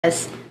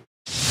Yes.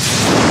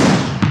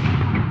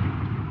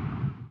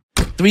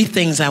 3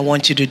 things I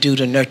want you to do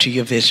to nurture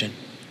your vision.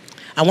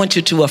 I want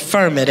you to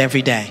affirm it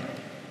every day.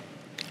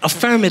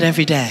 Affirm it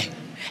every day.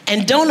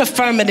 And don't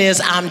affirm it as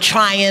I'm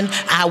trying,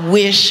 I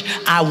wish,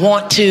 I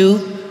want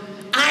to.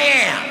 I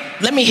am.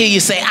 Let me hear you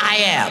say, I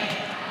am.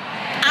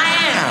 I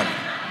am.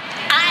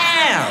 I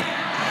am.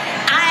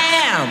 I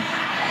am.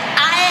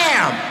 I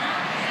am.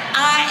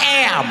 I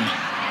am.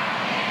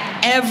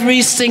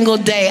 Every single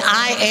day,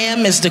 I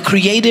am is the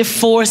creative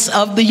force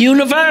of the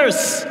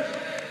universe.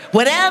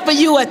 Whatever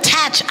you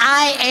attach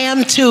I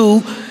am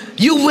to,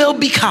 you will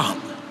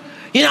become.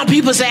 You know,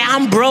 people say,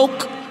 I'm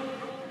broke.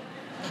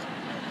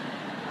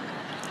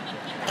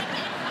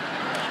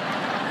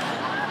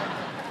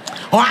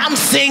 Or I'm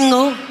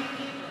single.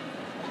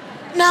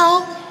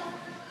 No.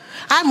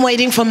 I'm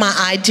waiting for my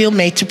ideal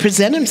mate to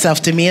present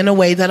himself to me in a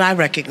way that I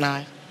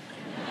recognize.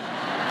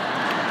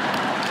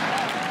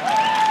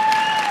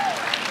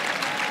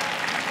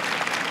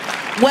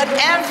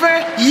 Whatever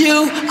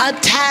you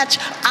attach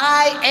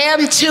I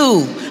am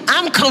to,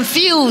 I'm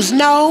confused.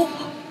 No.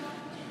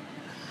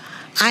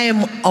 I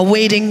am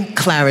awaiting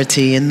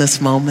clarity in this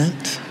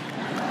moment.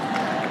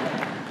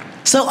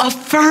 So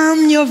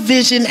affirm your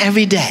vision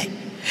every day.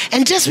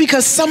 And just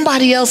because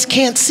somebody else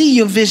can't see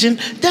your vision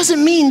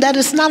doesn't mean that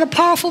it's not a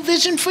powerful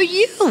vision for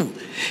you.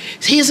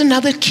 Here's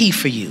another key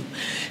for you.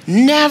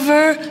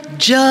 Never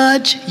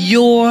judge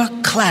your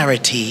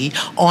clarity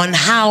on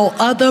how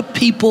other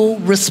people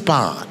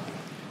respond.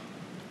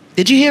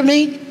 Did you hear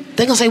me?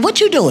 They're gonna say,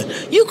 what you doing?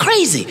 You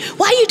crazy.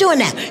 Why are you doing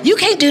that? You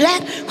can't do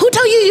that. Who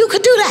told you you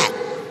could do that?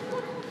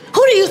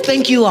 Who do you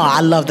think you are? I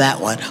love that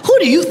one. Who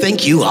do you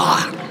think you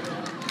are?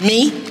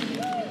 Me?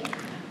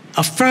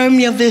 Affirm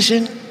your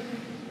vision.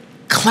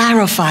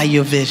 Clarify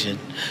your vision.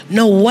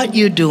 Know what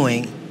you're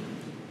doing,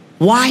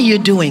 why you're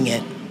doing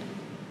it,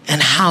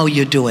 and how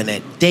you're doing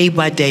it, day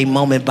by day,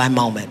 moment by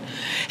moment.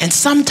 And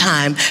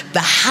sometimes the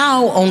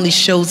how only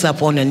shows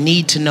up on a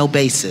need-to-know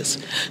basis.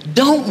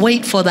 Don't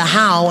wait for the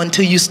how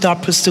until you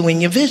start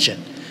pursuing your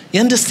vision. You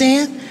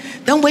understand?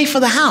 Don't wait for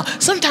the how.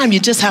 Sometimes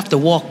you just have to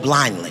walk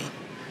blindly.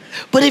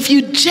 But if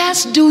you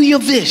just do your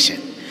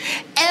vision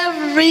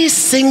every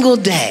single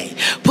day,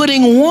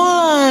 putting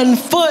one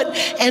foot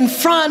in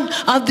front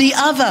of the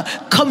other,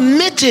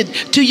 committed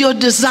to your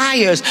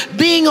desires,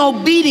 being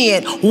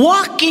obedient,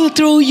 walking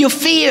through your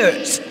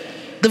fears,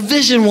 the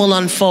vision will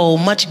unfold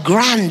much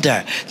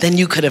grander than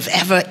you could have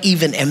ever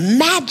even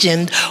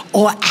imagined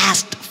or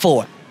asked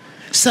for.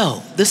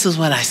 So this is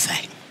what I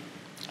say.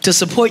 To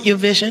support your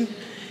vision,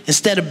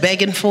 instead of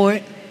begging for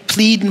it,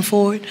 pleading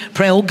for it,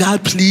 pray, oh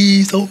God,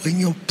 please, oh,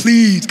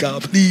 please,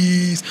 God,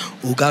 please,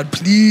 oh God,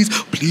 please,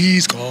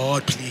 please,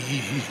 God,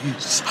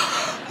 please.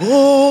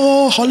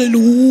 Oh,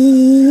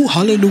 hallelujah,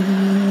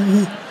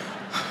 hallelujah.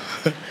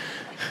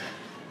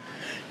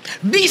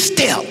 Be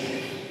still.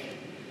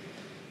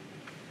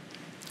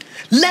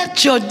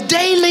 Let your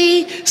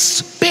daily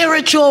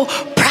spiritual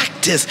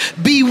practice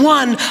be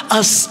one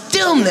of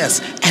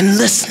stillness and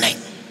listening.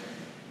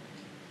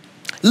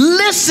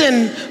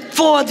 Listen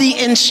for the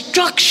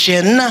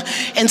instruction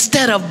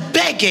instead of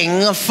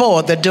begging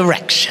for the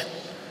direction.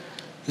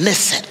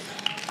 Listen.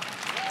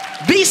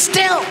 Be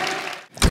still.